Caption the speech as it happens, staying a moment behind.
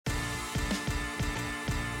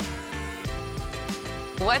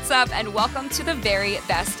What's up, and welcome to the Very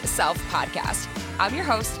Best Self podcast. I'm your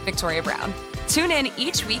host, Victoria Brown. Tune in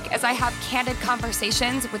each week as I have candid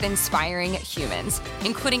conversations with inspiring humans,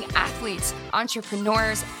 including athletes,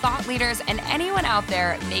 entrepreneurs, thought leaders, and anyone out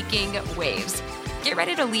there making waves. Get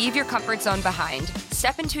ready to leave your comfort zone behind,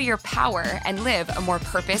 step into your power, and live a more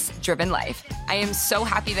purpose-driven life. I am so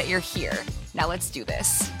happy that you're here. Now let's do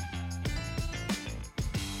this.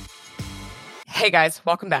 Hey guys,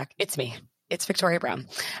 welcome back. It's me. It's Victoria Brown.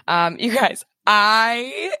 You guys,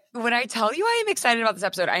 when I tell you I am excited about this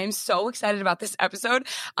episode, I am so excited about this episode.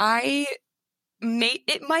 It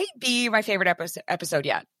might be my favorite episode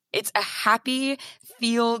yet. It's a happy,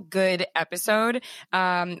 feel-good episode.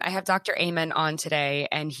 I have Dr. Amen on today,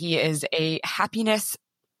 and he is a happiness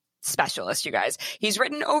specialist, you guys. He's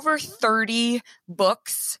written over 30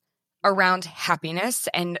 books around happiness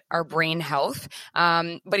and our brain health.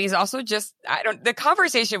 But he's also the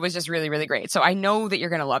conversation was just really, really great. So I know that you're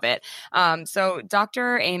going to love it. So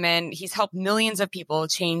Dr. Amen, he's helped millions of people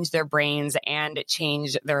change their brains and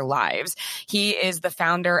change their lives. He is the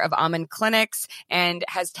founder of Amen Clinics and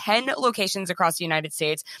has 10 locations across the United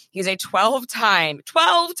States. He's a 12-time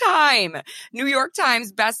New York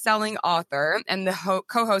Times bestselling author and the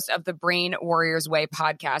co-host of the Brain Warriors Way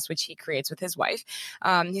podcast, which he creates with his wife.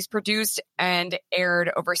 He's produced and aired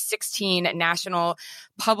over 16 national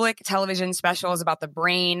public television specials about the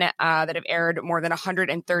brain that have aired more than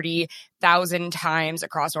 130,000 times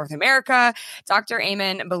across North America. Dr.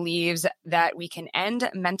 Amen believes that we can end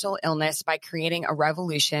mental illness by creating a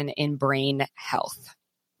revolution in brain health.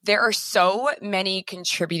 There are so many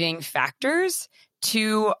contributing factors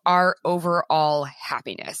to our overall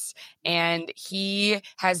happiness, and he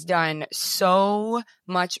has done so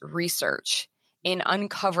much research in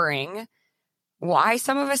uncovering why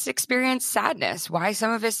some of us experience sadness, why some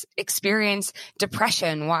of us experience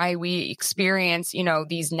depression, why we experience,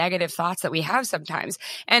 these negative thoughts that we have sometimes.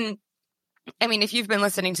 And I mean, if you've been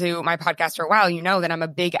listening to my podcast for a while, you know that I'm a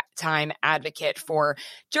big time advocate for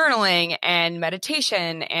journaling and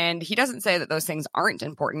meditation. And he doesn't say that those things aren't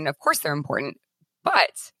important. Of course they're important,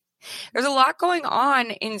 but there's a lot going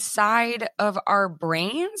on inside of our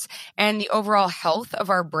brains and the overall health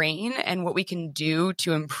of our brain and what we can do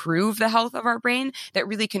to improve the health of our brain that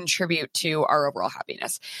really contribute to our overall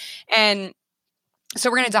happiness. And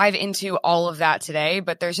so we're going to dive into all of that today,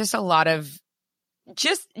 but there's just a lot of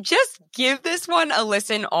just give this one a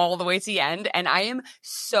listen all the way to the end. And I am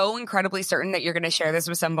so incredibly certain that you're going to share this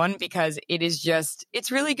with someone because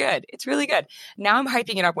it's really good. It's really good. Now I'm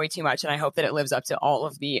hyping it up way too much, and I hope that it lives up to all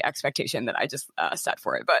of the expectation that I just set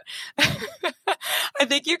for it. But I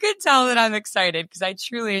think you can tell that I'm excited because I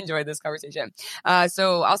truly enjoyed this conversation.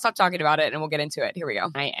 So I'll stop talking about it and we'll get into it. Here we go.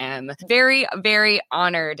 I am very, very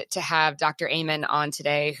honored to have Dr. Amen on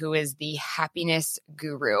today, who is the happiness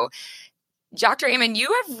guru. Dr. Amen,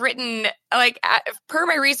 you have written, per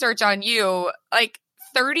my research on you,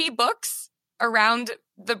 30 books around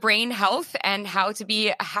the brain health and how to be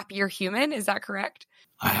a happier human. Is that correct?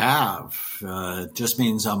 I have. It just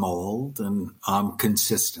means I'm old and I'm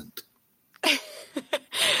consistent.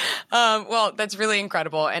 Well, that's really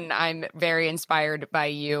incredible. And I'm very inspired by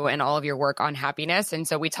you and all of your work on happiness. And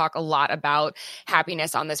so we talk a lot about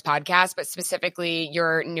happiness on this podcast, but specifically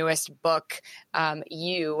your newest book,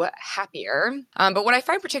 You Happier. But what I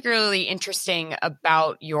find particularly interesting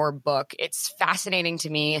about your book, it's fascinating to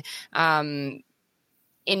me in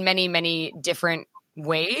many, many different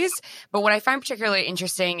ways. But what I find particularly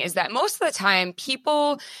interesting is that most of the time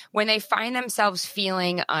people, when they find themselves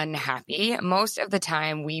feeling unhappy, most of the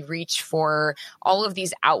time we reach for all of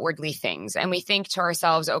these outwardly things and we think to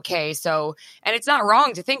ourselves, okay, so, and it's not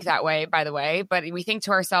wrong to think that way, by the way, but we think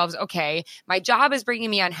to ourselves, okay, my job is bringing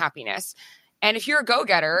me unhappiness. And if you're a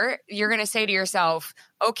go-getter, you're going to say to yourself,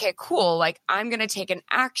 okay, cool. I'm going to take an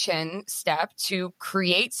action step to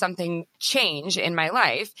create something change in my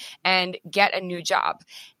life and get a new job.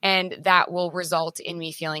 And that will result in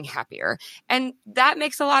me feeling happier. And that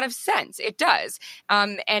makes a lot of sense. It does.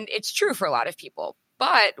 And it's true for a lot of people.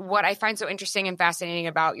 But what I find so interesting and fascinating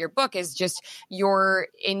about your book is just your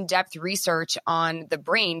in-depth research on the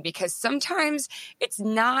brain, because sometimes it's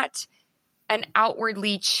not an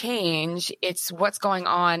outwardly change. It's what's going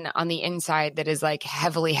on the inside that is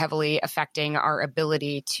heavily, heavily affecting our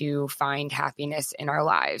ability to find happiness in our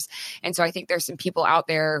lives. And so I think there's some people out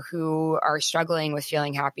there who are struggling with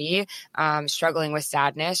feeling happy, struggling with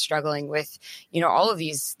sadness, struggling with, all of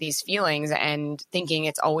these feelings and thinking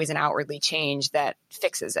it's always an outwardly change that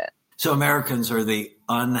fixes it. So Americans are the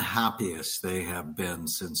unhappiest they have been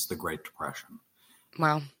since the Great Depression.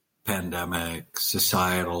 Wow. Pandemic,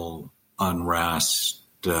 societal unrest,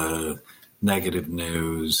 negative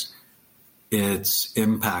news. It's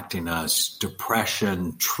impacting us.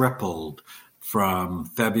 Depression tripled from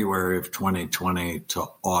February of 2020 to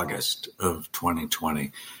August of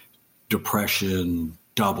 2020. Depression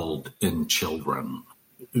doubled in children.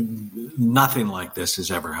 Nothing like this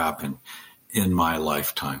has ever happened in my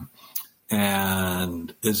lifetime.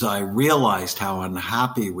 And as I realized how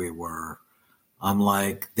unhappy we were, I'm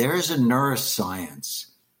like, there's a neuroscience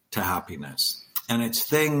to happiness. And it's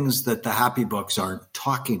things that the happy books aren't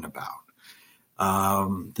talking about.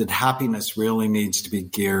 That happiness really needs to be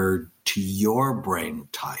geared to your brain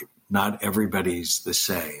type. Not everybody's the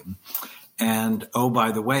same. And, oh,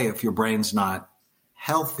 by the way, if your brain's not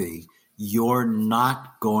healthy, you're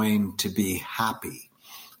not going to be happy.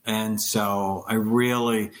 And so I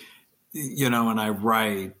really, when I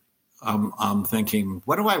write, I'm thinking,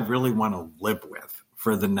 what do I really want to live with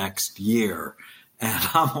for the next year? And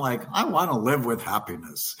I'm like, I want to live with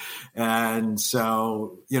happiness. And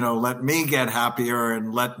so, let me get happier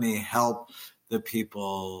and let me help the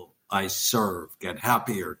people I serve get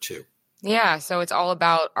happier too. Yeah. So it's all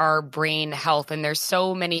about our brain health. And there's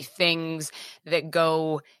so many things that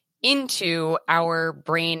go into our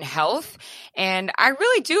brain health. And I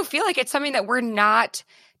really do feel like it's something that we're not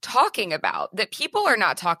talking about, that people are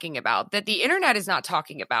not talking about, that the internet is not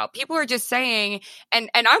talking about. People are just saying, and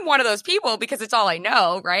I'm one of those people because it's all I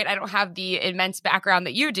know, right? I don't have the immense background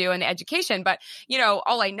that you do in the education, but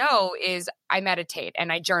all I know is I meditate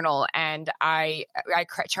and I journal and I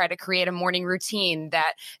try to create a morning routine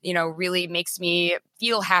that, really makes me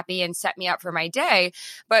feel happy and set me up for my day.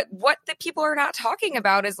 But what the people are not talking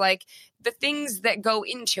about is like the things that go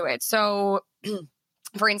into it. So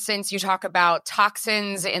for instance, you talk about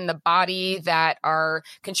toxins in the body that are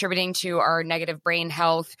contributing to our negative brain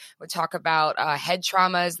health. We talk about head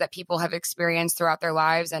traumas that people have experienced throughout their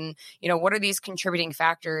lives. And, what are these contributing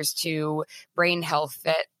factors to brain health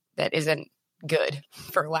that isn't good,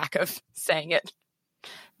 for lack of saying it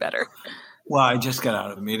better? Well, I just got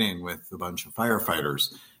out of a meeting with a bunch of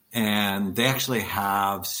firefighters, and they actually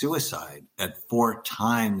have suicide at 4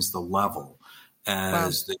 times the level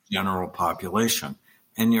as the general population.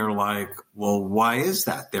 And you're like, well, why is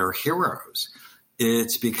that? They're heroes.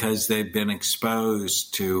 It's because they've been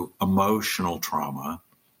exposed to emotional trauma,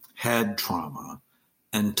 head trauma,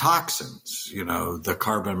 and toxins, the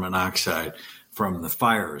carbon monoxide from the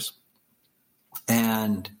fires.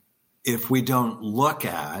 And if we don't look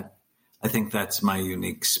at, I think that's my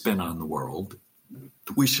unique spin on the world,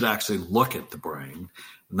 we should actually look at the brain.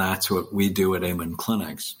 And that's what we do at Amen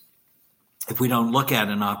Clinics. If we don't look at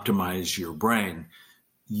and optimize your brain,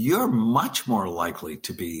 you're much more likely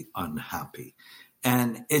to be unhappy.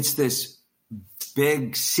 And it's this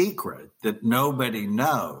big secret that nobody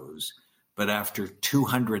knows. But after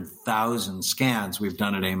 200,000 scans we've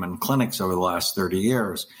done at Amen Clinics over the last 30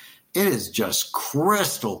 years, it is just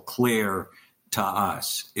crystal clear to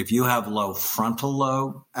us. If you have low frontal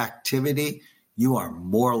lobe activity, you are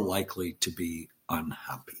more likely to be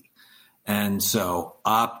unhappy. And so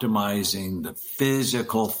optimizing the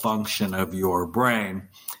physical function of your brain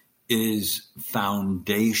is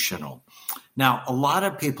foundational. Now, a lot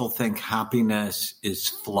of people think happiness is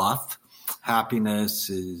fluff.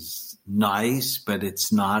 Happiness is nice, but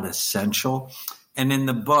it's not essential. And in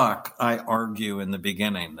the book, I argue in the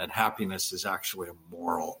beginning that happiness is actually a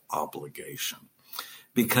moral obligation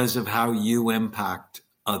because of how you impact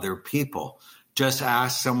other people. Just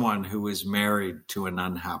ask someone who is married to an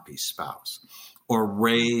unhappy spouse or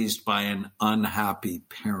raised by an unhappy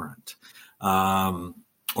parent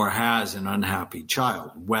or has an unhappy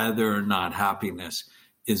child, whether or not happiness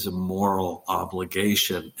is a moral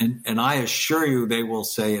obligation. And I assure you, they will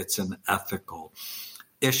say it's an ethical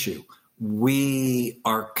issue. We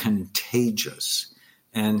are contagious.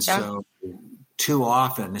 And so too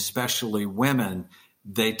often, especially women,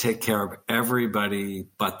 they take care of everybody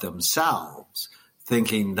but themselves,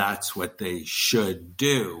 thinking that's what they should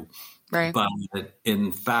do. Right. But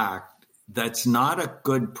in fact, that's not a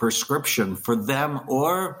good prescription for them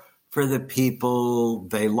or for the people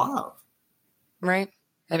they love. Right.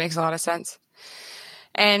 That makes a lot of sense.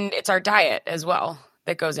 And it's our diet as well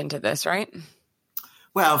that goes into this, right?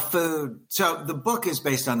 Well, food. So the book is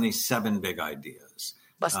based on these 7 big ideas.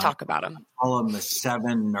 Let's talk about them. I call them the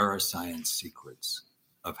 7 neuroscience secrets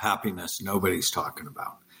of happiness nobody's talking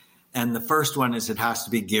about. And the first one is it has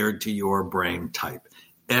to be geared to your brain type.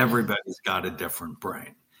 Everybody's got a different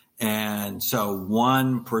brain. And so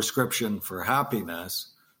one prescription for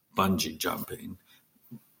happiness, bungee jumping,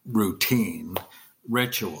 routine,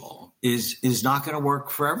 ritual, is not going to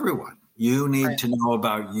work for everyone. You need to know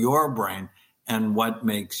about your brain and what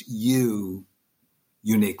makes you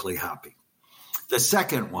uniquely happy. The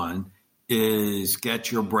second one is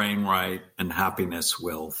get your brain right and happiness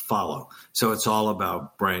will follow. So it's all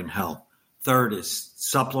about brain health. Third is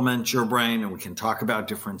supplement your brain, and we can talk about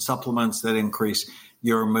different supplements that increase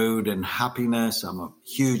your mood and happiness. I'm a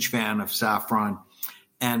huge fan of saffron.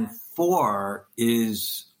 And 4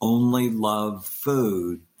 is only love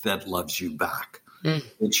food that loves you back.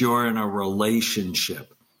 That you're in a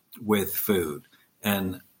relationship with food.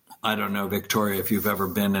 And I don't know, Victoria, if you've ever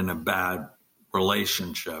been in a bad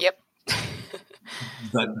relationship. Yep.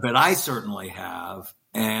 but I certainly have.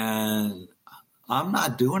 And I'm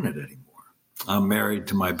not doing it anymore. I'm married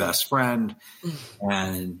to my best friend,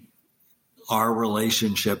 and our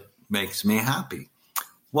relationship makes me happy.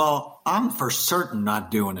 Well, I'm for certain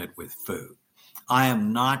not doing it with food. I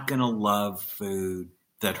am not going to love food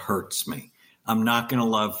that hurts me. I'm not going to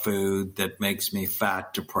love food that makes me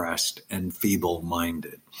fat, depressed, and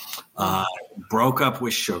feeble-minded. Broke up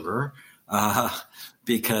with sugar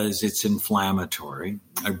because it's inflammatory.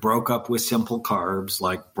 I broke up with simple carbs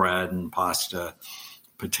like bread and pasta,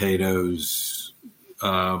 potatoes,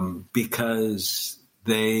 because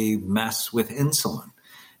they mess with insulin.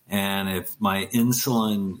 And if my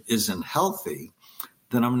insulin isn't healthy,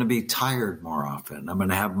 then I'm going to be tired more often. I'm going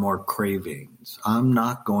to have more cravings. I'm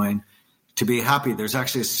not going to be happy. There's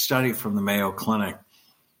actually a study from the Mayo Clinic.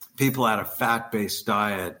 People had a fat-based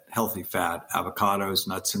diet, healthy fat, avocados,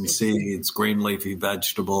 nuts and seeds, green leafy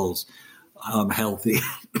vegetables, healthy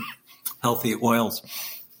oils,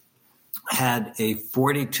 had a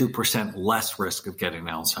 42% less risk of getting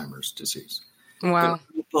Alzheimer's disease. Wow.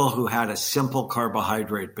 The people who had a simple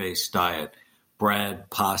carbohydrate-based diet, bread,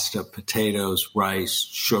 pasta, potatoes, rice,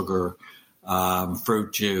 sugar,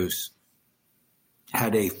 fruit juice,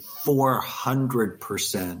 had a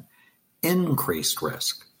 400% increased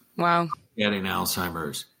risk. Wow. Getting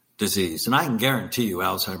Alzheimer's disease. And I can guarantee you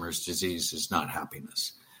Alzheimer's disease is not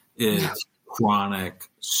happiness. It's chronic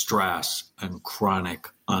stress and chronic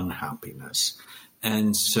unhappiness.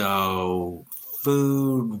 And so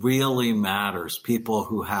food really matters. People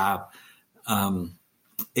who have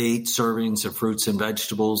 8 servings of fruits and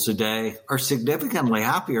vegetables a day are significantly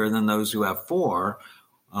happier than those who have 4.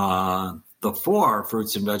 The 4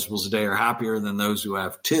 fruits and vegetables a day are happier than those who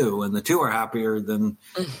have 2, and the 2 are happier than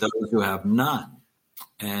those who have none.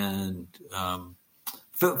 And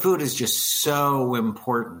food is just so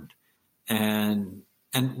important, and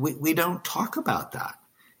we don't talk about that.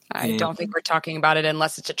 I don't think we're talking about it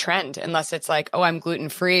unless it's a trend, unless it's like, oh, I'm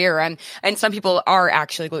gluten-free, and some people are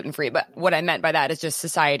actually gluten-free. But what I meant by that is just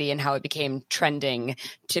society and how it became trending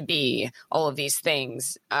to be all of these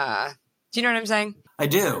things. Do you know what I'm saying? I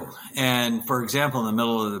do. And for example, in the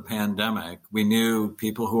middle of the pandemic, we knew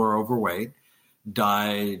people who are overweight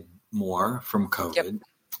died more from COVID. Yep.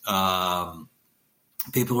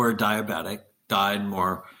 People who are diabetic died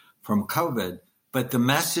more from COVID. But the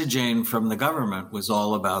messaging from the government was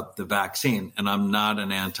all about the vaccine. And I'm not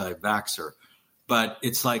an anti-vaxxer, but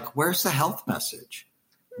it's like, where's the health message?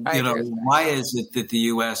 Why is it that the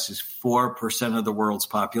U.S. is 4% of the world's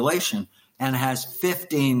population and has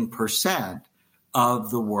 15%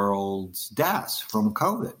 of the world's deaths from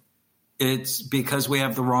COVID? It's because we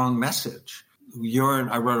have the wrong message.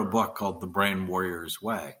 I wrote a book called The Brain Warrior's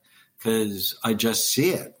Way because I just see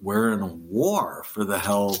it. We're in a war for the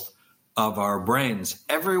health of our brains.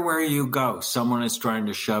 Everywhere you go, someone is trying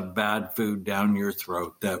to shove bad food down your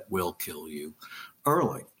throat that will kill you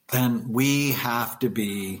early. And we have to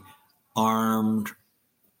be armed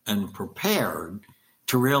and prepared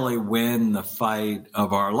to really win the fight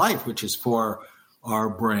of our life, which is for our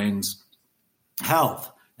brain's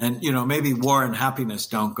health. And, maybe war and happiness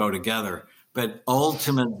don't go together, but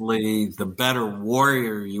ultimately the better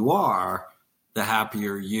warrior you are, the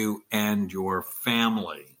happier you and your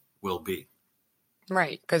family will be.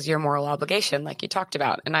 Right. Because your moral obligation, like you talked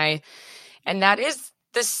about. And that is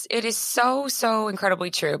this, it is so, so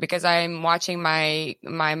incredibly true because I'm watching my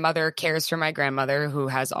mother cares for my grandmother who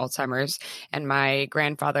has Alzheimer's, and my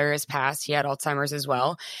grandfather has passed. He had Alzheimer's as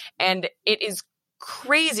well. And it is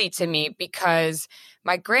crazy to me because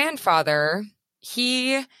my grandfather,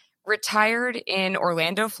 he retired in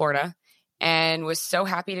Orlando, Florida, and was so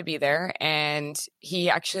happy to be there. And he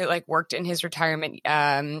actually worked in his retirement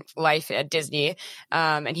life at Disney.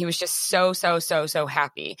 And he was just so, so, so, so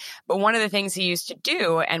happy. But one of the things he used to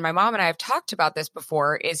do, and my mom and I have talked about this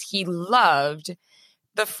before, is he loved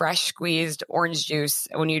the fresh squeezed orange juice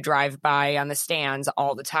when you drive by on the stands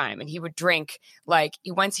all the time. And he would drink,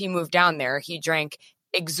 once he moved down there, he drank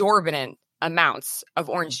exorbitant amounts of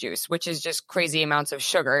orange juice, which is just crazy amounts of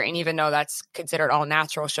sugar. And even though that's considered all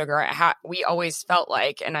natural sugar, we always felt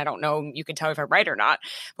like, and I don't know, you can tell if I'm right or not,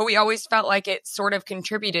 but we always felt like it sort of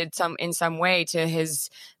contributed in some way to his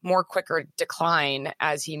more quicker decline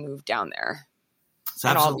as he moved down there. It's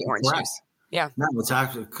and all the orange correct. Juice. Yeah. No, it's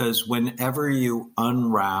actually because whenever you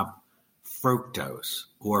unwrap fructose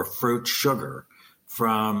or fruit sugar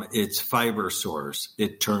from its fiber source,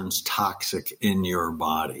 it turns toxic in your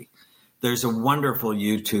body. There's a wonderful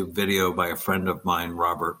YouTube video by a friend of mine,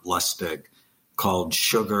 Robert Lustig, called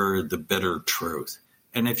Sugar, the Bitter Truth.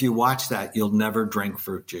 And if you watch that, you'll never drink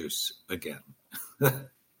fruit juice again.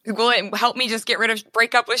 Will it help me just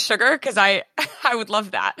break up with sugar? Because I would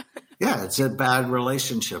love that. Yeah, it's a bad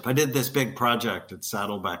relationship. I did this big project at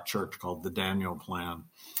Saddleback Church called the Daniel Plan.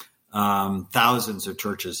 Thousands of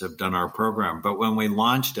churches have done our program. But when we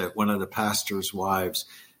launched it, one of the pastor's wives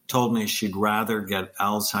told me she'd rather get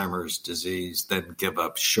Alzheimer's disease than give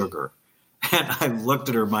up sugar. And I looked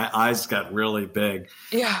at her, my eyes got really big.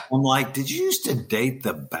 Yeah. I'm like, did you used to date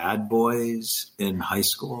the bad boys in high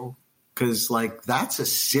school? Because that's a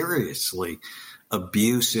seriously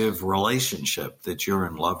abusive relationship that you're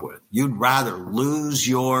in love with. You'd rather lose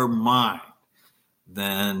your mind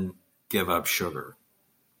than give up sugar.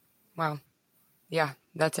 Wow. Yeah,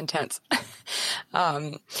 that's intense.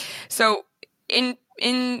 So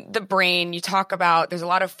in the brain, you talk about, there's a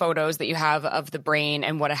lot of photos that you have of the brain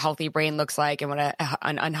and what a healthy brain looks like and what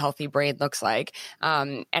an unhealthy brain looks like.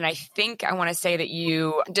 And I think I want to say that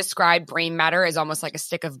you describe brain matter as almost like a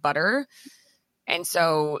stick of butter. And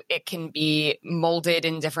so it can be molded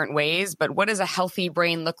in different ways. But what does a healthy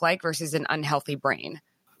brain look like versus an unhealthy brain?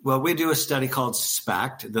 Well, we do a study called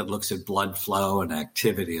SPACT that looks at blood flow and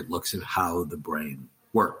activity. It looks at how the brain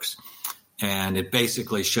works. And it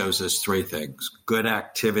basically shows us three things: good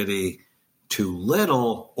activity, too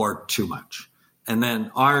little, or too much. And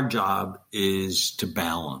then our job is to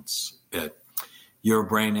balance it. Your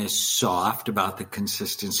brain is soft, about the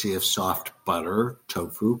consistency of soft butter,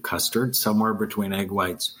 tofu, custard, somewhere between egg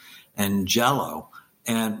whites and Jell-O.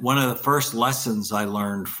 And one of the first lessons I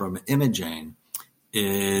learned from imaging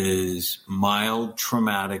is mild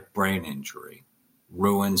traumatic brain injury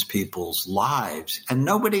ruins people's lives, and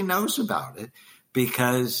nobody knows about it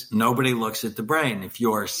because nobody looks at the brain. If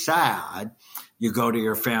you're sad, you go to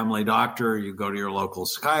your family doctor, you go to your local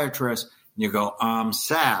psychiatrist, and you go, I'm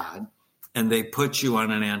sad, and they put you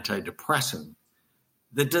on an antidepressant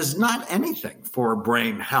that does not anything for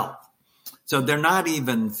brain health. So they're not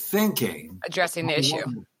even thinking. Addressing the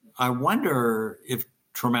issue. I wonder if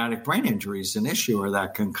traumatic brain injury is an issue or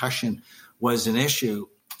that concussion was an issue.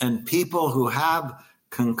 And people who have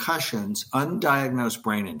concussions, undiagnosed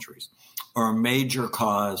brain injuries, are a major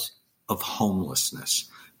cause of homelessness.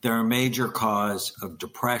 They're a major cause of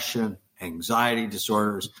depression, anxiety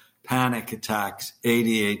disorders, panic attacks,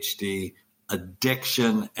 ADHD,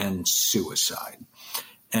 addiction, and suicide.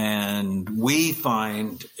 And we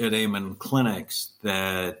find at Amen Clinics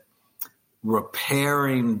that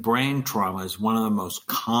repairing brain trauma is one of the most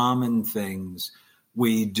common things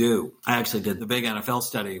we do. I actually did the big NFL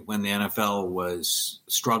study when the NFL was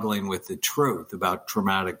struggling with the truth about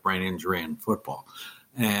traumatic brain injury in football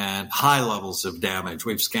and high levels of damage.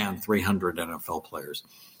 We've scanned 300 NFL players.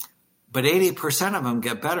 But 80% of them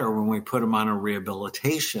get better when we put them on a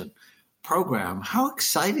rehabilitation program. How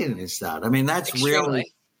exciting is that? I mean, that's Extremely.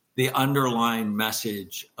 Really the underlying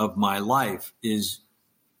message of my life is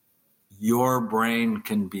your brain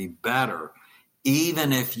can be better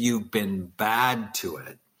even if you've been bad to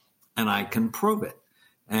it, and I can prove it.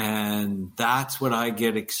 And that's what I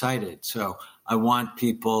get excited. So I want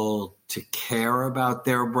people to care about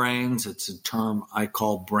their brains. It's a term I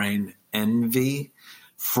call brain envy.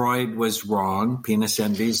 Freud was wrong. Penis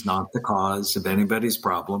envy is not the cause of anybody's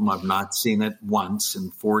problem. I've not seen it once in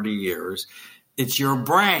 40 years. It's your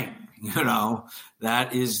brain,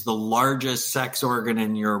 that is the largest sex organ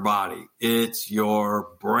in your body. It's your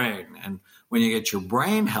brain. And when you get your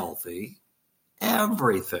brain healthy,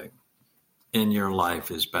 everything in your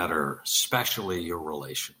life is better, especially your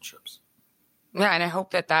relationships. Yeah, and I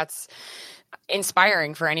hope that that's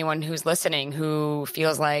inspiring for anyone who's listening who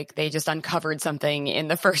feels like they just uncovered something in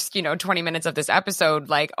the first, 20 minutes of this episode,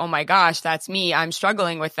 like, oh my gosh, that's me. I'm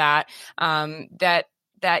struggling with that,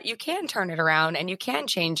 that you can turn it around and you can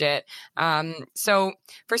change it. So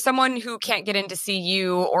for someone who can't get in to see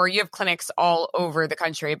you, or you have clinics all over the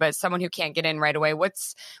country, but someone who can't get in right away, what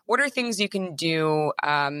are things you can do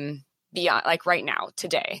beyond, like right now,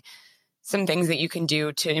 today? Some things that you can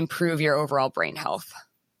do to improve your overall brain health?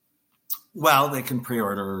 Well, they can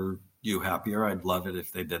pre-order You Happier. I'd love it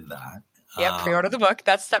if they did that. Yep, pre-order the book.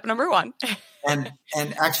 That's step number one. and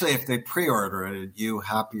actually, if they pre-order it at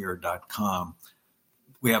youhappier.com,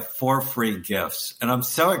 we have 4 free gifts. And I'm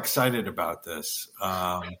so excited about this.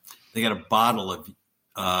 They get a bottle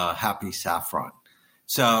of Happy Saffron.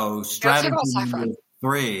 So strategy number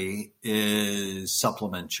 3 is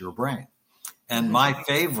supplement your brain. And my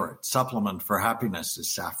favorite supplement for happiness is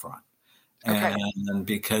saffron. Okay. And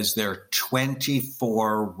because there are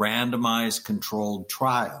 24 randomized controlled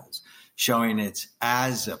trials showing it's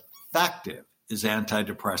as effective as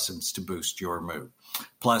antidepressants to boost your mood.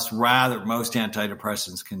 Plus, most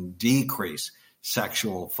antidepressants can decrease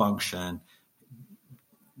sexual function,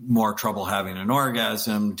 more trouble having an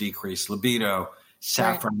orgasm, decrease libido.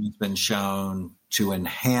 Saffron has been shown to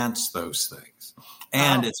enhance those things.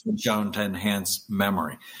 And it's been shown to enhance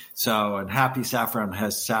memory. So, and Happy Saffron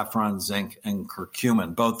has saffron, zinc, and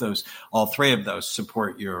curcumin. All 3 of those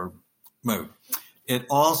support your mood. It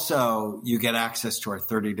also, you get access to our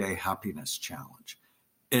 30-day happiness challenge.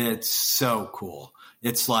 It's so cool.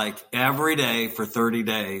 It's like every day for 30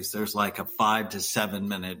 days, there's like a 5 to 7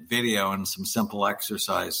 minute video and some simple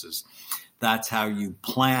exercises. That's how you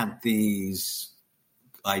plant these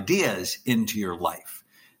ideas into your life.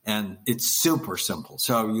 And it's super simple.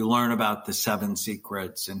 So you learn about the 7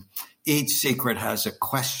 secrets, and each secret has a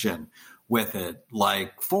question with it.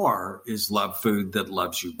 Like 4 is love food that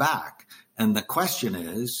loves you back. And the question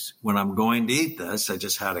is, when I'm going to eat this, I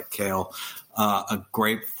just had a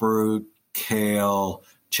grapefruit, kale,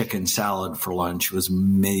 chicken salad for lunch. It was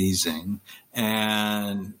amazing.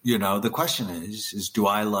 And, the question is do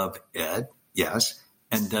I love it? Yes.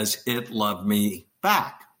 And does it love me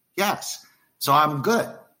back? Yes. So I'm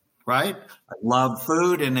good. Right? I love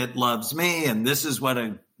food and it loves me. And this is what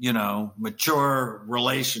a, mature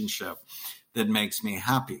relationship that makes me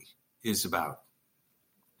happy is about.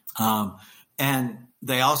 And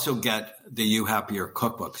they also get the You Happier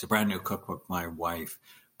cookbook. It's a brand new cookbook my wife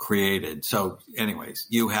created. So anyways,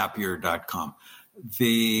 youhappier.com.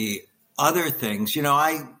 The other things,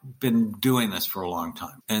 I've been doing this for a long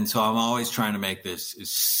time. And so I'm always trying to make this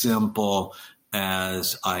as simple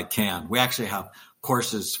as I can. We actually have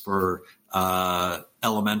courses for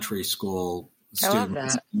elementary school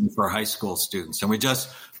students and for high school students. And we just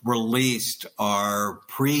released our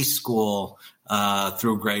preschool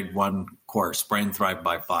through grade 1 course, Brain Thrive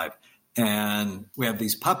by 5. And we have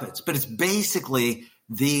these puppets, but it's basically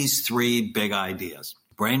these 3 big ideas.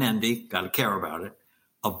 Brain envy, got to care about it.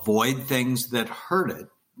 Avoid things that hurt it.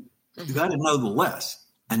 You got to know the list,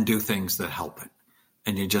 and do things that help it.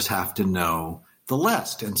 And you just have to know the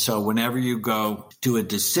list. And so whenever you go to a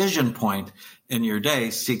decision point in your day,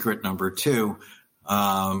 secret number 2,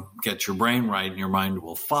 get your brain right and your mind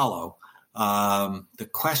will follow. The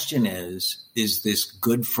question is this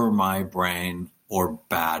good for my brain or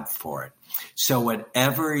bad for it? So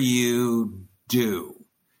whatever you do,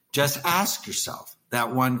 just ask yourself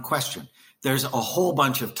that one question. There's a whole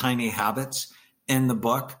bunch of tiny habits in the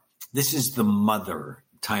book. This is the mother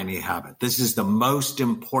tiny habit. This is the most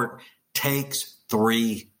important. Takes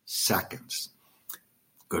 3 seconds.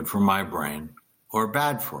 Good for my brain or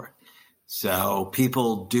bad for it. So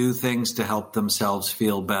people do things to help themselves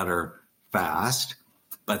feel better fast,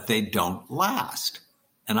 but they don't last.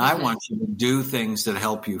 And I want you to do things that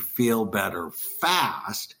help you feel better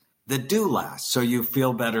fast that do last. So you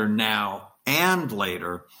feel better now and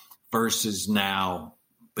later versus now,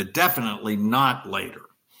 but definitely not later.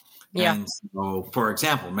 Yeah. And so, for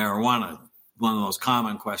example, marijuana, one of the most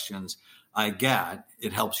common questions I get,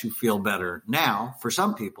 it helps you feel better now for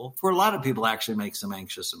some people. For a lot of people, actually makes them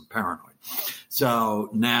anxious and paranoid. So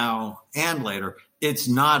now and later, it's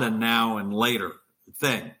not a now and later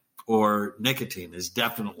thing. Or nicotine is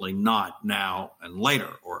definitely not now and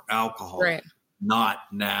later. Or alcohol, not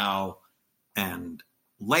now and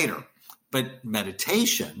later. But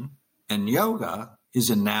meditation and yoga is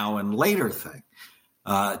a now and later thing.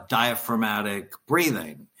 Diaphragmatic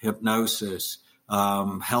breathing, hypnosis,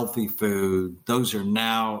 healthy food, those are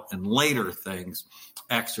now and later things.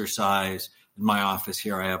 Exercise. In my office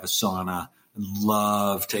here, I have a sauna. I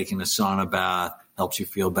love taking a sauna bath. Helps you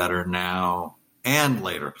feel better now and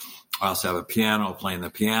later. I also have a piano, playing the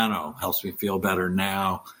piano. Helps me feel better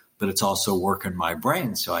now, but it's also working my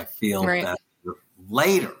brain, so I feel better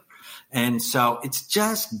later. And so it's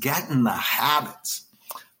just getting the habits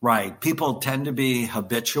right. People tend to be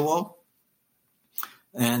habitual.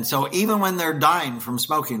 And so even when they're dying from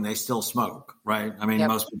smoking, they still smoke, right? I mean,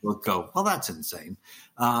 most people go, well, that's insane.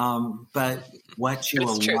 But what you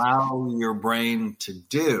allow your brain to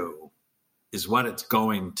do is what it's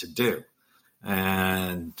going to do.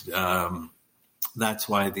 And that's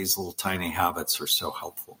why these little tiny habits are so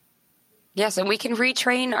helpful. Yes, and we can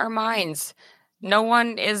retrain our minds. No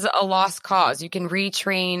one is a lost cause. You can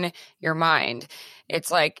retrain your mind. It's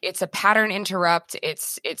like, it's a pattern interrupt.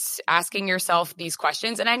 It's asking yourself these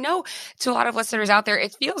questions. And I know to a lot of listeners out there,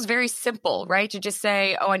 it feels very simple, right? To just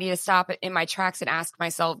say, oh, I need to stop in my tracks and ask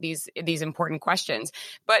myself these important questions.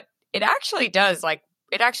 But it actually does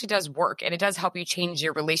work, and it does help you change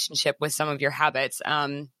your relationship with some of your habits.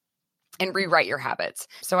 And rewrite your habits.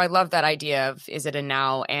 So I love that idea of, is it a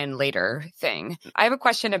now and later thing? I have a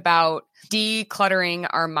question about decluttering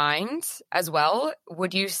our minds as well.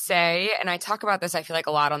 Would you say, and I talk about this, I feel like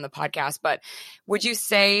a lot on the podcast, but would you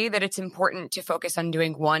say that it's important to focus on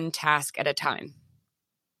doing one task at a time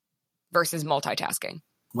versus multitasking?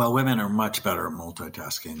 Well, women are much better at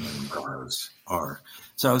multitasking than guys are.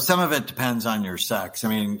 So some of it depends on your sex. I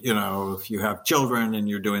mean, if you have children and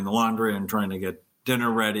you're doing the laundry and trying to get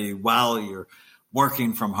dinner ready while you're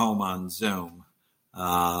working from home on Zoom.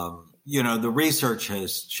 The research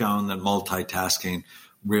has shown that multitasking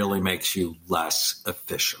really makes you less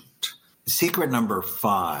efficient. Secret number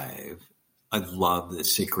 5, I love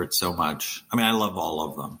this secret so much. I mean, I love all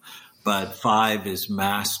of them, but 5 is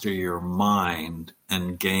master your mind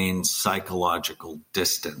and gain psychological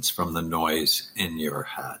distance from the noise in your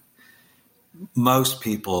head. Most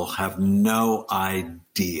people have no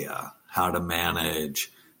idea how to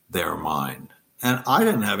manage their mind. And I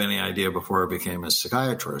didn't have any idea before I became a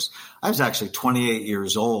psychiatrist. I was actually 28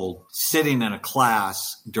 years old, sitting in a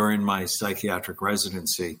class during my psychiatric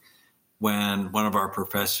residency when one of our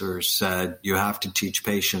professors said, you have to teach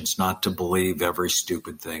patients not to believe every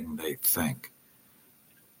stupid thing they think.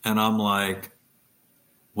 And I'm like,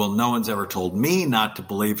 well, no one's ever told me not to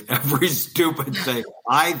believe every stupid thing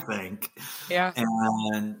I think. Yeah.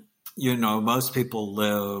 And most people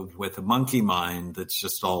live with a monkey mind that's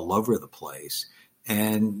just all over the place.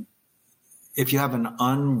 And if you have an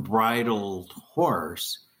unbridled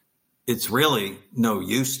horse, it's really no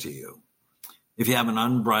use to you. If you have an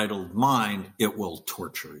unbridled mind, it will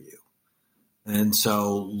torture you. And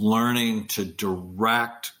so learning to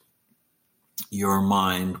direct your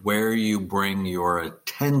mind where you bring your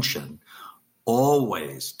attention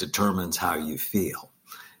always determines how you feel.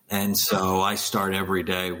 And so I start every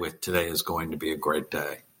day with, today is going to be a great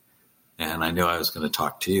day. And I knew I was going to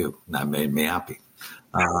talk to you, and that made me happy.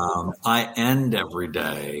 I end every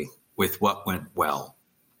day with what went well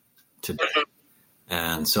today.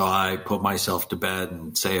 And so I put myself to bed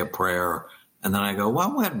and say a prayer, and then I go,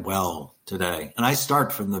 what went well today? And I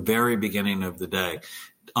start from the very beginning of the day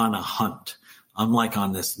on a hunt. I'm like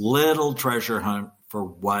on this little treasure hunt for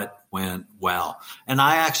what went well. And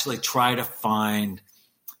I actually try to find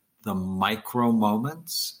the micro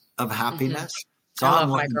moments of happiness. Mm-hmm. So I love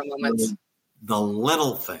micro moments. The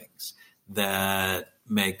little things that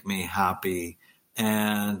make me happy.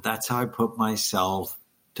 And that's how I put myself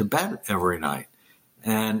to bed every night.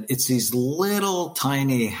 And it's these little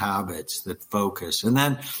tiny habits that focus. And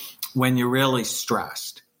then when you're really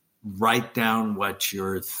stressed, write down what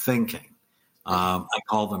you're thinking. I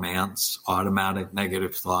call them ants, automatic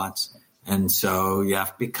negative thoughts. And so you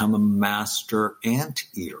have to become a master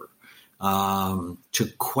anteater. To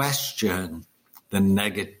question the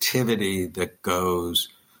negativity that goes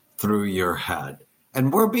through your head.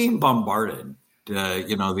 And we're being bombarded,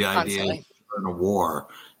 the idea in a war,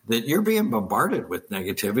 that you're being bombarded with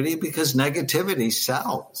negativity because negativity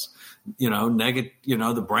sells.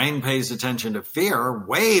 The brain pays attention to fear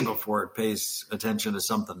way before it pays attention to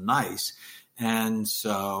something nice. And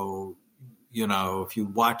so, if you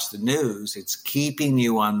watch the news, it's keeping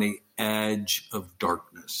you on the edge of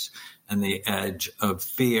darkness and the edge of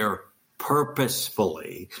fear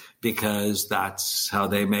purposefully, because that's how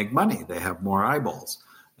they make money. They have more eyeballs.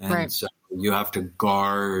 And so you have to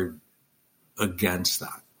guard against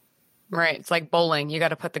that. Right. It's like bowling. You got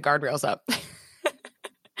to put the guardrails up.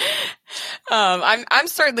 I'm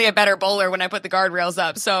certainly a better bowler when I put the guardrails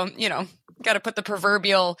up. So, got to put the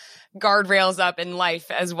proverbial guardrails up in life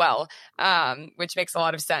as well, which makes a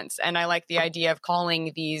lot of sense. And I like the idea of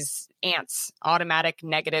calling these ants automatic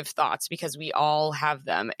negative thoughts, because we all have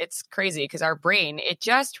them. It's crazy because our brain, it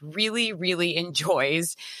just really, really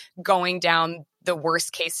enjoys going down the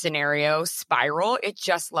worst case scenario spiral. It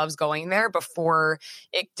just loves going there before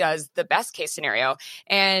it does the best case scenario.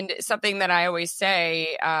 And something that I always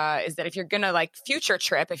say is that if you're going to future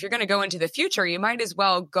trip, if you're going to go into the future, you might as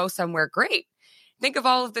well go somewhere great. Think of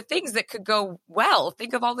all of the things that could go well.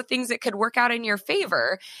 Think of all the things that could work out in your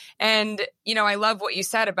favor. And, I love what you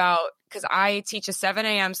said about, because I teach a 7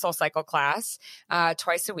 a.m. SoulCycle class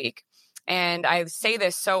twice a week. And I say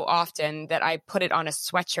this so often that I put it on a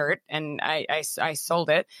sweatshirt, and I sold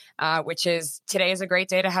it, which is, today is a great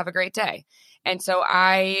day to have a great day. And so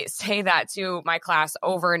I say that to my class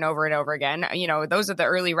over and over and over again. You know, those are the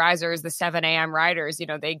early risers, the 7 a.m. riders. You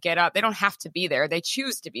know, they get up, they don't have to be there, they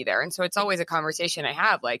choose to be there. And so it's always a conversation I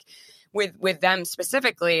have, like, with them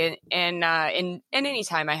specifically. And any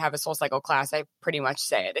time I have a SoulCycle class, I pretty much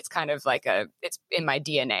say it. It's kind of like it's in my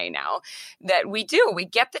DNA now that we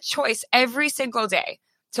get the choice every single day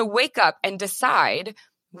to wake up and decide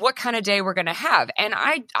what kind of day we're going to have. And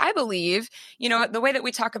I believe, you know, the way that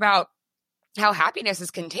we talk about how happiness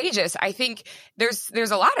is contagious, I think there's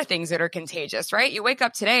a lot of things that are contagious, right? You wake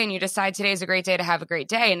up today and you decide today is a great day to have a great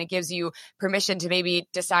day. And it gives you permission to maybe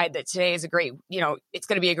decide that today is a great, you know, it's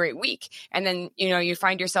going to be a great week. And then, you know, you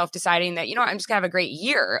find yourself deciding that, you know, I'm just going to have a great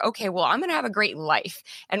year. Okay, well, I'm going to have a great life.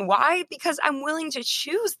 And why? Because I'm willing to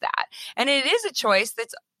choose that. And it is a choice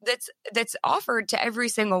that's offered to every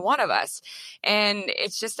single one of us. And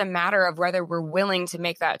it's just a matter of whether we're willing to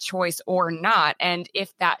make that choice or not. And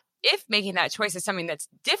if making that choice is something that's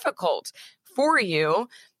difficult for you,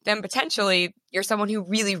 then potentially you're someone who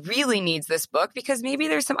really, really needs this book, because maybe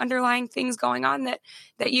there's some underlying things going on that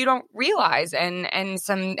you don't realize, and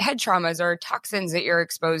some head traumas or toxins that you're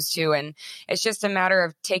exposed to. And it's just a matter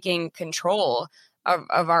of taking control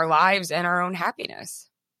of our lives and our own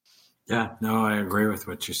happiness. Yeah, no, I agree with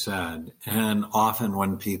what you said. And often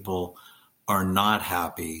when people are not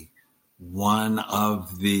happy, one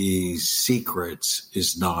of the secrets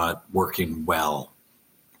is not working well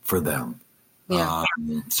for them. Yeah.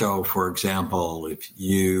 So, for example, if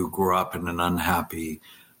you grew up in an unhappy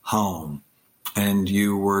home and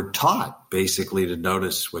you were taught basically to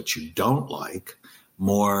notice what you don't like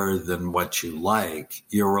more than what you like,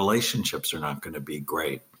 your relationships are not going to be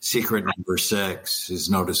great. Secret number 6 is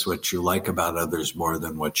notice what you like about others more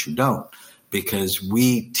than what you don't, because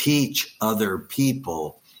we teach other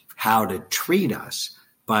people how to treat us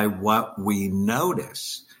by what we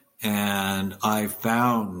notice. And I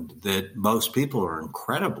found that most people are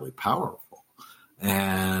incredibly powerful.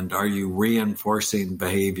 And are you reinforcing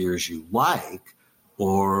behaviors you like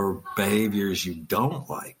or behaviors you don't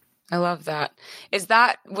like? I love that. Was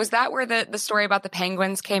that where the story about the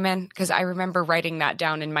penguins came in? Because I remember writing that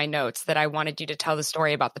down in my notes, that I wanted you to tell the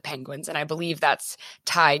story about the penguins. And I believe that's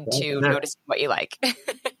tied to noticing what you like.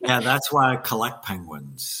 Yeah, that's why I collect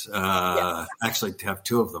penguins. Yes. Actually, to have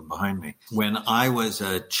 2 of them behind me. When I was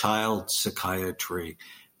a child psychiatry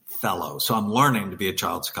fellow, so I'm learning to be a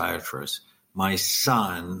child psychiatrist, my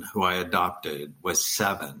son, who I adopted, was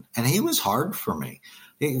 7. And he was hard for me.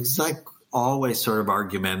 He was like always sort of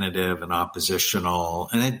argumentative and oppositional,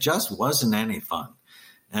 and it just wasn't any fun.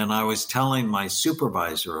 And I was telling my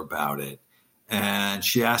supervisor about it, and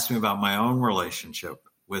she asked me about my own relationship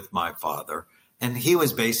with my father, and he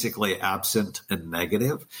was basically absent and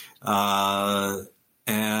negative. And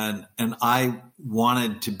I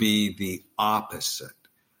wanted to be the opposite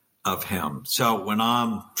of him. So when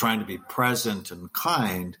I'm trying to be present and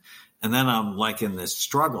kind, and then I'm like in this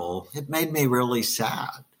struggle, it made me really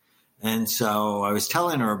sad. And so I was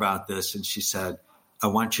telling her about this, and she said, I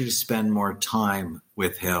want you to spend more time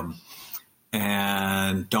with him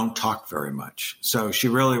and don't talk very much. So she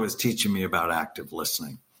really was teaching me about active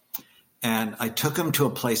listening. And I took him to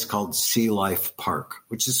a place called Sea Life Park,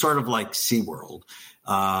 which is sort of like SeaWorld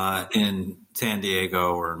in San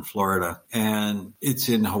Diego or in Florida. And it's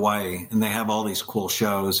in Hawaii, and they have all these cool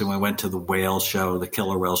shows. And we went to the whale show, the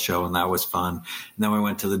killer whale show, and that was fun. And then we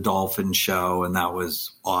went to the dolphin show, and that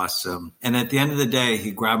was awesome. And at the end of the day,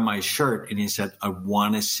 he grabbed my shirt and he said, I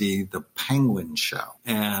want to see the penguin show.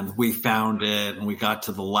 And we found it, and we got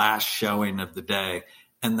to the last showing of the day.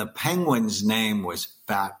 And the penguin's name was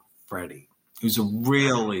Fat Freddie. He was a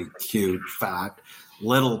really cute, fat,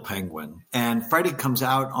 little penguin. And Freddie comes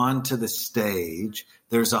out onto the stage.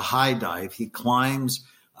 There's a high dive. He climbs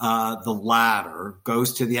the ladder,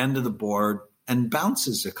 goes to the end of the board, and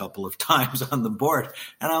bounces a couple of times on the board.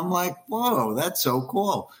 And I'm like, whoa, that's so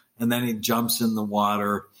cool. And then he jumps in the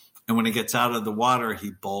water. And when he gets out of the water,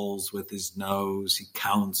 he bowls with his nose. He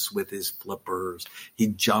counts with his flippers. He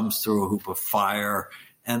jumps through a hoop of fire.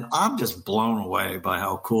 And I'm just blown away by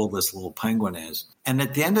how cool this little penguin is. And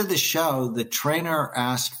at the end of the show, the trainer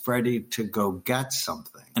asked Freddie to go get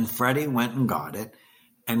something. And Freddie went and got it,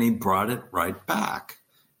 and he brought it right back.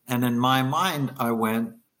 And in my mind, I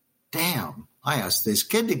went, damn, I asked this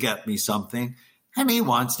kid to get me something, and he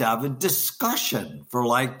wants to have a discussion for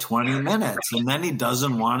like 20 minutes, and then he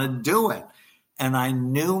doesn't want to do it. And I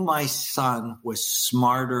knew my son was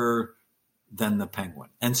smarter than the penguin.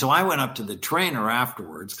 And so I went up to the trainer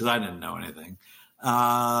afterwards, because I didn't know anything.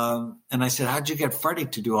 And I said, how'd you get Freddie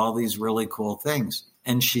to do all these really cool things?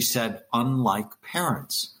 And she said, unlike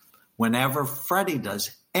parents, whenever Freddie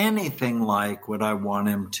does anything like what I want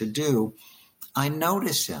him to do, I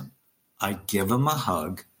notice him. I give him a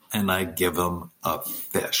hug and I give him a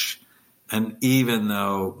fish. And even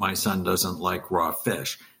though my son doesn't like raw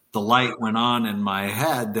fish, the light went on in my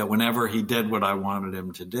head that whenever he did what I wanted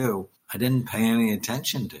him to do, I didn't pay any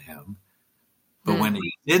attention to him. But when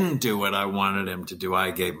he didn't do what I wanted him to do, I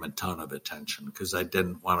gave him a ton of attention because I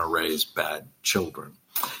didn't want to raise bad children.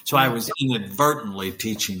 So I was inadvertently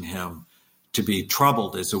teaching him to be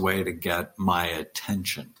troubled as a way to get my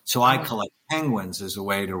attention. So I collect penguins as a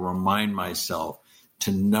way to remind myself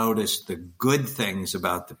to notice the good things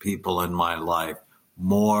about the people in my life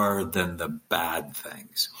more than the bad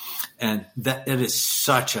things. And that it is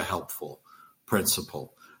such a helpful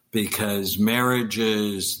principle, because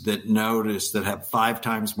marriages that have 5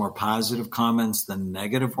 times more positive comments than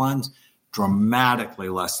negative ones, dramatically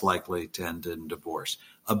less likely to end in divorce.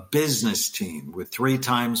 A business team with 3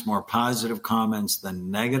 times more positive comments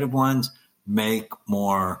than negative ones make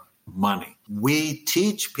more money. We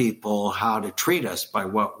teach people how to treat us by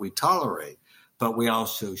what we tolerate, but we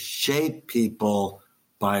also shape people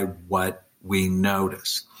by what we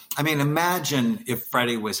notice. I mean, imagine if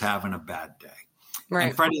Freddie was having a bad day. Right.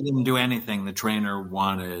 And Freddie didn't do anything the trainer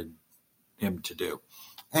wanted him to do.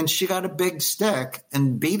 And she got a big stick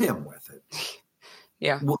and beat him with it.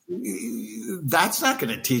 Yeah. Well, that's not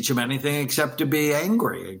going to teach him anything except to be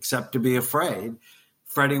angry, except to be afraid.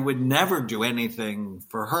 Freddie would never do anything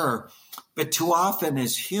for her. But too often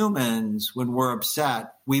as humans, when we're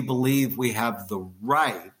upset, we believe we have the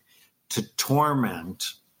right to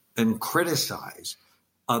torment and criticize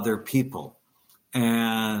other people.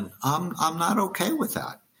 And I'm not okay with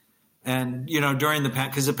that. And, during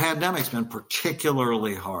because the pandemic's been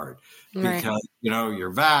particularly hard because,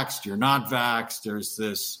 you're vaxxed, you're not vaxxed. There's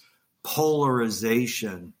this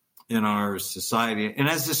polarization in our society. And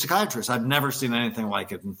as a psychiatrist, I've never seen anything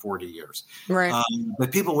like it in 40 years. Right.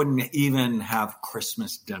 But people wouldn't even have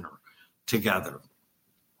Christmas dinner together.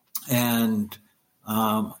 And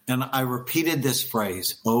I repeated this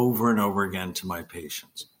phrase over and over again to my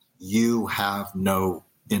patients. You have no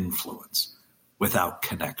influence without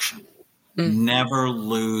connection. Never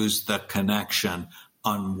lose the connection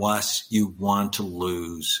unless you want to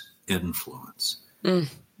lose influence.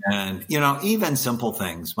 And, even simple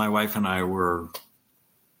things. My wife and I were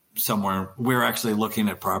somewhere, we were actually looking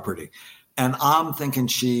at property. And I'm thinking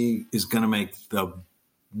she is going to make the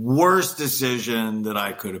worst decision that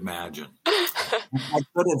I could imagine. I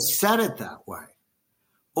could have said it that way.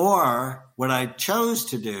 Or what I chose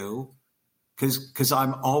to do, because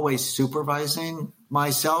I'm always supervising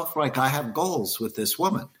myself, like I have goals with this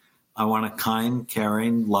woman. I want a kind,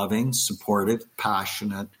 caring, loving, supportive,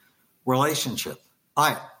 passionate relationship.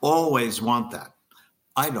 I always want that.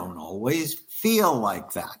 I don't always feel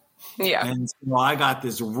like that. Yeah. And so I got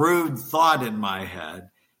this rude thought in my head,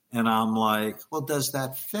 and I'm like, well, does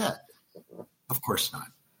that fit? Of course not.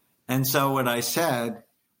 And so what I said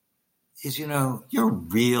is, you're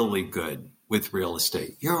really good with real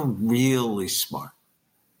estate. You're really smart.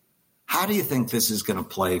 How do you think this is going to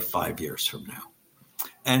play 5 years from now?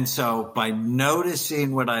 And so by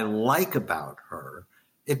noticing what I like about her,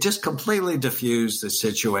 it just completely diffused the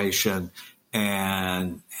situation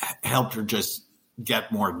and helped her just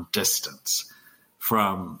get more distance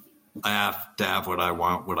from I have to have what I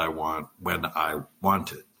want when I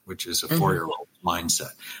want it, which is a 4-year-old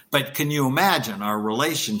mindset. But can you imagine our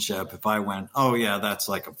relationship if I went, oh, yeah, that's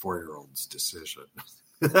like a 4-year-old's decision?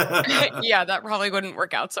 Yeah, that probably wouldn't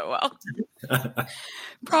work out so well.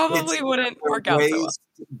 Wouldn't work out so well.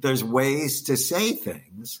 There's ways to say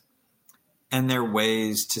things, and there are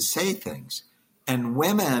ways to say things. And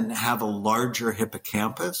women have a larger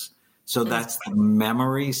hippocampus, so that's the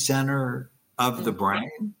memory center of the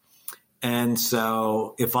brain. And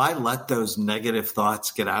so if I let those negative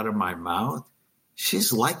thoughts get out of my mouth,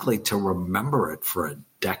 she's likely to remember it for a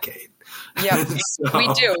decade. Yeah,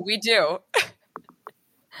 we do.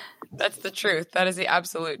 That's the truth. That is the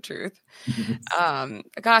absolute truth.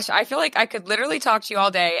 Gosh, I feel like I could literally talk to you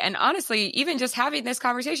all day. And honestly, even just having this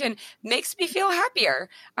conversation makes me feel happier,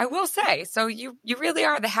 I will say. So you really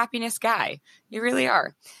are the happiness guy. You really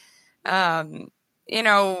are. I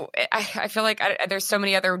feel like there's so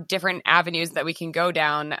many other different avenues that we can go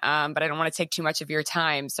down, but I don't want to take too much of your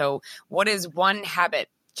time. So what is one habit,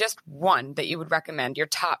 just one, that you would recommend, your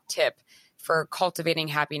top tip for cultivating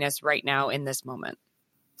happiness right now in this moment?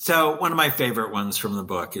 So one of my favorite ones from the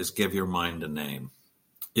book is give your mind a name.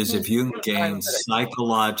 If you can gain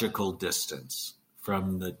psychological distance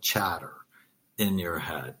from the chatter in your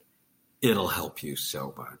head. It'll help you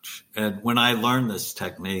so much. And when I learned this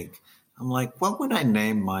technique, I'm like, what would I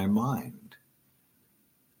name my mind?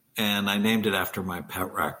 And I named it after my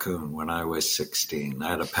pet raccoon when I was 16. I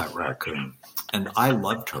had a pet raccoon and I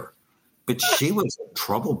loved her, but she was a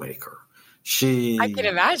troublemaker. I can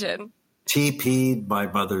imagine. TP'd my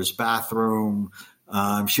mother's bathroom.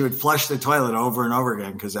 She would flush the toilet over and over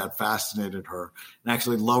again because that fascinated her, and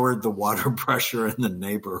actually lowered the water pressure in the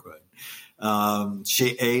neighborhood.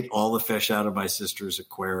 She ate all the fish out of my sister's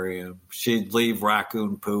aquarium. She'd leave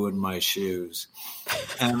raccoon poo in my shoes.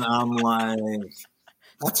 And I'm like,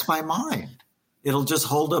 that's my mind. It'll just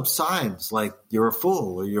hold up signs like you're a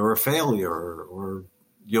fool or you're a failure or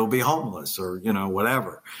you'll be homeless or,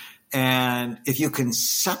 whatever. And if you can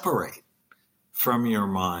separate from your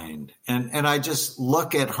mind, and I just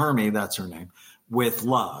look at Hermie, that's her name, with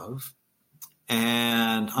love,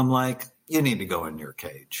 and I'm like, you need to go in your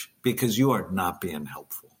cage because you are not being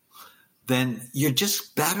helpful. Then you're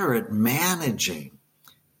just better at managing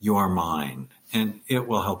your mind, and it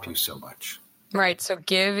will help you so much. Right. So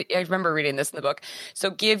I remember reading this in the book. So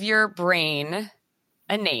give your brain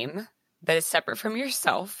a name that is separate from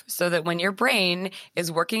yourself so that when your brain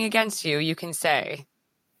is working against you, you can say,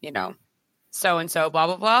 so-and-so, blah,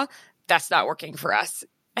 blah, blah, that's not working for us.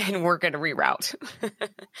 And we're going to reroute.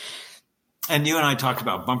 And you and I talked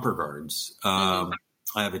about bumper guards. I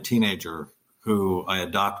have a teenager who I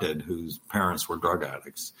adopted whose parents were drug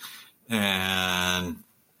addicts. And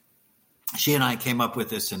she and I came up with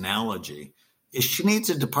this analogy. She needs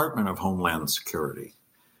a Department of Homeland Security,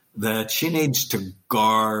 that she needs to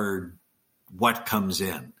guard what comes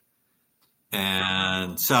in.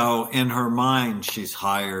 And so in her mind, she's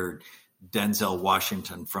hired Denzel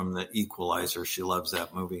Washington from The Equalizer. She loves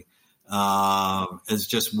that movie. As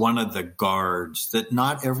just one of the guards, that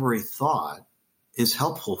not every thought is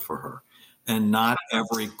helpful for her. And not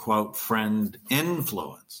every, quote, friend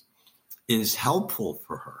influence is helpful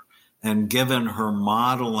for her. And given her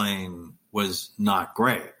modeling was not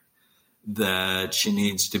great, that she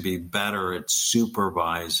needs to be better at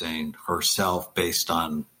supervising herself based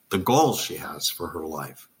on the goals she has for her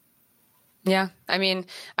life. Yeah. I mean,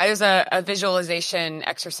 there's a visualization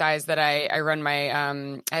exercise that I run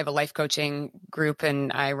I have a life coaching group,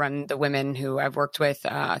 and I run the women who I've worked with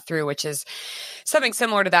through, which is something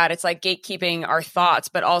similar to that. It's like gatekeeping our thoughts,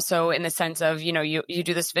 but also in the sense of, you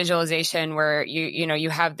do this visualization where you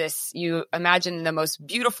have this, you imagine the most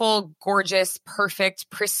beautiful, gorgeous, perfect,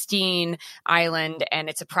 pristine island, and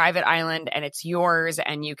it's a private island and it's yours,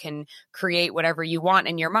 and you can create whatever you want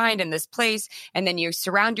in your mind in this place. And then you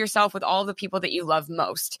surround yourself with all the people that you love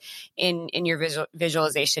most in your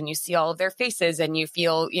visualization. You see all of their faces and you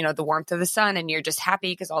feel, the warmth of the sun, and you're just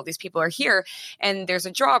happy because all these people are here. And there's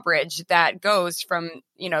a drawbridge that goes from,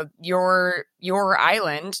 your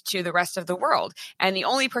island to the rest of the world. And the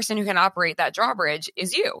only person who can operate that drawbridge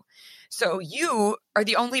is you. So you are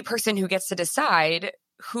the only person who gets to decide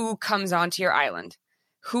who comes onto your island,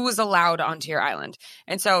 who is allowed onto your island.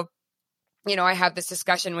 And so I have this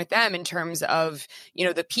discussion with them in terms of,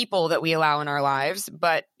 the people that we allow in our lives,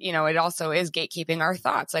 but, it also is gatekeeping our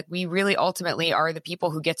thoughts. Like, we really ultimately are the people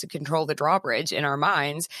who get to control the drawbridge in our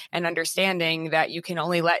minds, and understanding that you can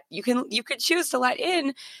only you could choose to let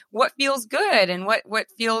in what feels good and what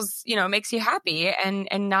feels, makes you happy, and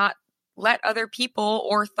not let other people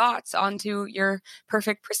or thoughts onto your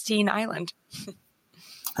perfect, pristine island.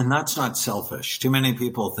 And that's not selfish. Too many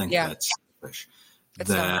people think that's selfish.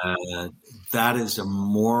 That is a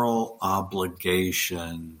moral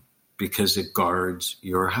obligation because it guards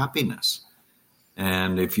your happiness.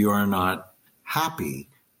 And if you are not happy,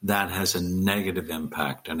 that has a negative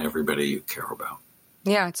impact on everybody you care about.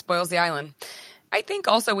 Yeah, it spoils the island. I think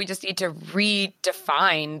also we just need to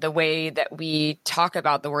redefine the way that we talk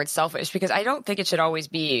about the word selfish, because I don't think it should always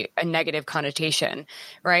be a negative connotation,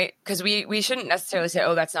 right? Because we shouldn't necessarily say,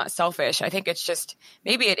 oh, that's not selfish. I think it's just,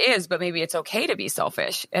 maybe it is, but maybe it's okay to be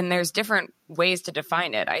selfish. And there's different ways to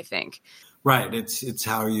define it, I think. Right. It's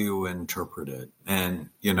how you interpret it. And,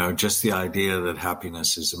 just the idea that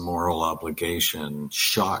happiness is a moral obligation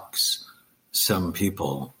shocks some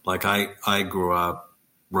people. Like I grew up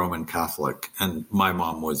Roman Catholic, and my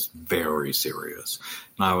mom was very serious.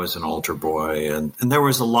 And I was an altar boy, and there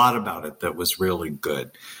was a lot about it that was really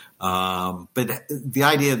good. But the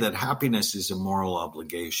idea that happiness is a moral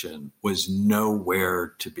obligation was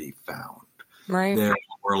nowhere to be found. Right. There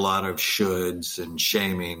were a lot of shoulds and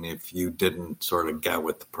shaming if you didn't sort of get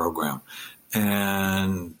with the program.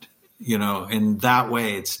 And, in that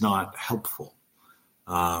way, it's not helpful.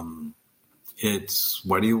 It's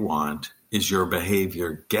what do you want? Is your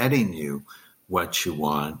behavior getting you what you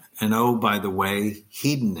want. And oh, by the way,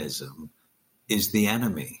 hedonism is the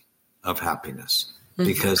enemy of happiness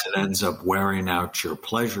because it ends up wearing out your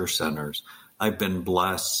pleasure centers. I've been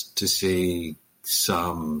blessed to see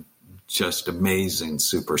some just amazing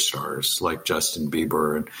superstars like Justin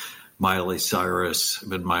Bieber and Miley Cyrus. I've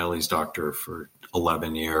been Miley's doctor for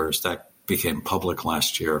 11 years. That became public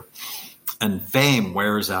last year. And fame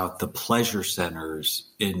wears out the pleasure centers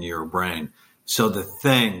in your brain. So the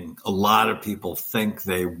thing a lot of people think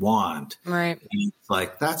they want, right? It's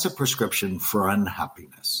like that's a prescription for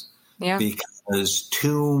unhappiness. Yeah. Because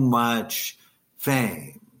too much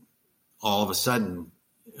fame, all of a sudden,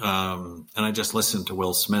 and I just listened to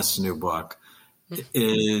Will Smith's new book,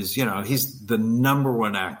 is, he's the number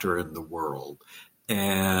one actor in the world,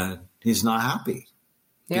 and he's not happy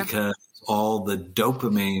because all the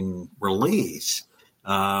dopamine release,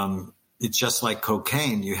 it's just like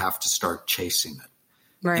cocaine. You have to start chasing it.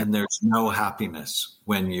 Right. And there's no happiness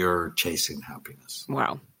when you're chasing happiness.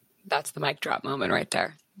 Wow. That's the mic drop moment right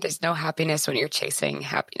there. There's no happiness when you're chasing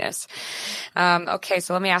happiness. Okay,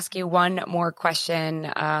 so let me ask you one more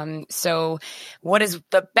question. So what is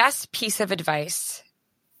the best piece of advice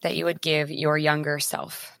that you would give your younger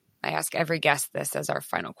self? I ask every guest this as our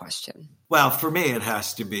final question. Well, for me, it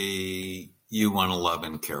has to be you want to love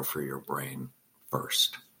and care for your brain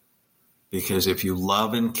first. Because if you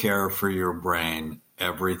love and care for your brain,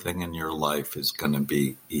 everything in your life is going to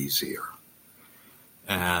be easier.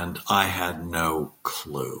 And I had no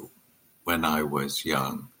clue when I was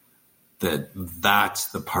young that that's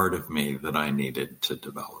the part of me that I needed to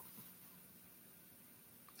develop.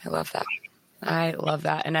 I love that. I love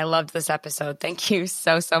that. And I loved this episode. Thank you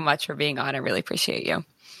so much for being on. I really appreciate you.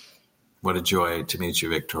 What a joy to meet you,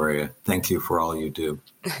 Victoria. Thank you for all you do.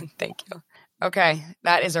 Thank you. Okay,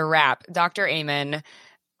 that is a wrap. Dr. Amen,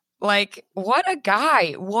 what a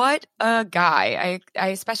guy. What a guy. I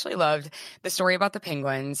especially loved the story about the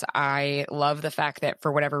penguins. I love the fact that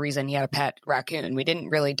for whatever reason, he had a pet raccoon. We didn't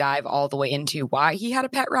really dive all the way into why he had a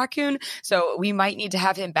pet raccoon. So we might need to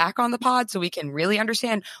have him back on the pod so we can really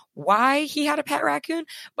understand why he had a pet raccoon.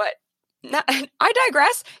 But I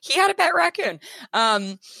digress. He had a pet raccoon.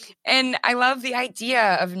 And I love the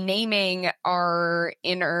idea of naming our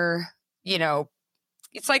inner,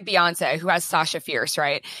 it's like Beyonce, who has Sasha Fierce,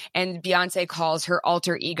 right? And Beyonce calls her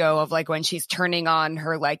alter ego of when she's turning on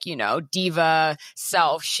her diva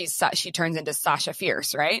self, she turns into Sasha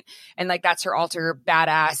Fierce, right? And that's her alter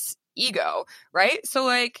badass ego, right? So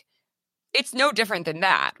it's no different than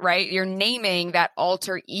that, right? You're naming that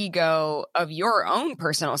alter ego of your own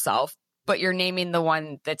personal self, but you're naming the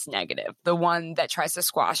one that's negative, the one that tries to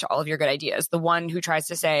squash all of your good ideas, the one who tries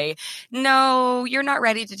to say, no, you're not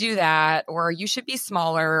ready to do that, or you should be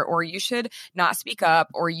smaller, or you should not speak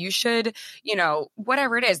up, or you should,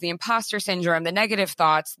 whatever it is, the imposter syndrome, the negative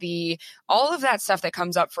thoughts, all of that stuff that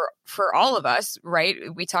comes up for all of us, right?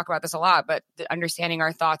 We talk about this a lot, but understanding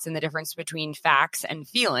our thoughts and the difference between facts and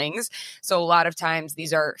feelings. So a lot of times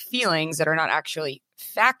these are feelings that are not actually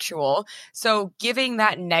factual. So giving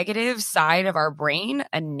that negative side of our brain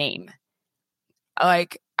a name. I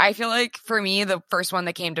feel like for me, the first one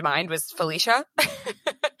that came to mind was Felicia.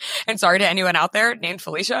 And sorry to anyone out there named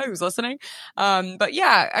Felicia who's listening. But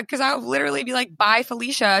yeah, because I would literally be bye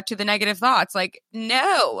Felicia to the negative thoughts.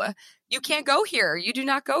 No, you can't go here. You do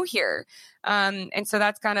not go here. And so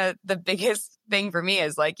that's kind of the biggest thing for me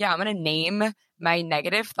is I'm going to name my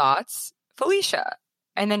negative thoughts Felicia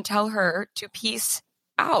and then tell her to peace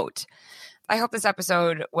out. I hope this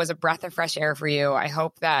episode was a breath of fresh air for you. I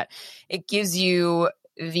hope that it gives you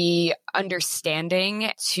the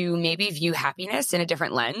understanding to maybe view happiness in a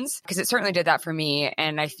different lens, because it certainly did that for me.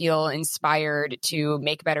 And I feel inspired to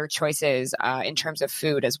make better choices in terms of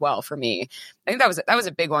food as well for me. I think that was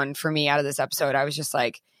a big one for me out of this episode. I was just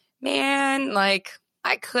man,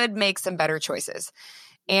 I could make some better choices.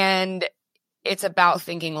 And it's about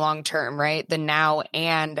thinking long-term, right? The now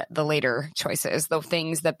and the later choices, the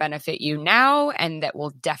things that benefit you now and that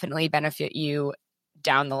will definitely benefit you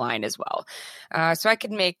down the line as well. So I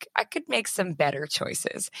could make some better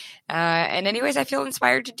choices. And anyways, I feel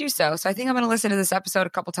inspired to do so. So I think I'm going to listen to this episode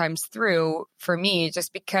a couple times through for me,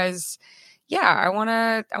 just because, I want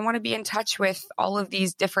to be in touch with all of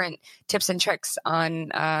these different tips and tricks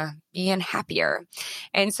on being happier.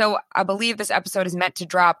 And so I believe this episode is meant to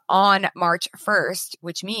drop on March 1st,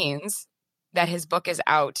 which means that his book is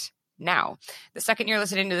out now. The second you're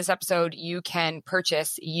listening to this episode, you can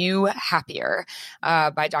purchase You Happier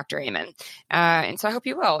by Dr. Amen. And so I hope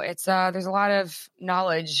you will. It's there's a lot of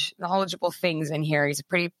knowledgeable things in here. He's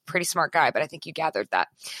a pretty smart guy, but I think you gathered that.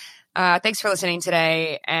 Thanks for listening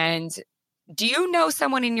today. And do you know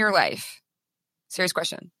someone in your life Serious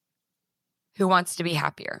question. Who wants to be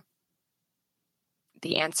happier?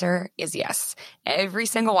 The answer is yes. Every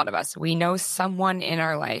single one of us, we know someone in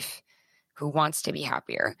our life who wants to be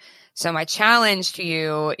happier. So my challenge to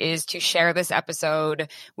you is to share this episode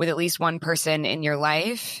with at least one person in your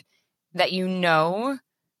life that you know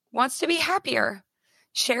wants to be happier.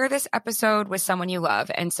 Share this episode with someone you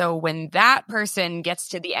love. And so when that person gets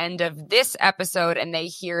to the end of this episode and they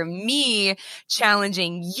hear me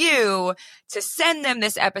challenging you to send them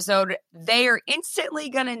this episode, they are instantly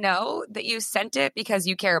going to know that you sent it because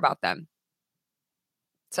you care about them.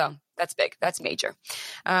 So that's big. That's major.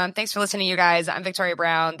 Thanks for listening, you guys. I'm Victoria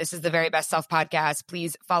Brown. This is the Very Best Self podcast.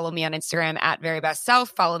 Please follow me on Instagram at Very Best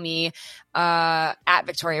Self. Follow me at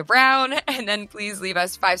Victoria Brown. And then please leave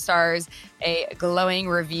us 5 stars, a glowing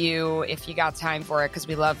review if you got time for it, because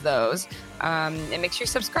we love those. And make sure you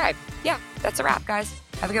subscribe. Yeah, that's a wrap, guys.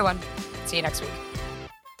 Have a good one. See you next week.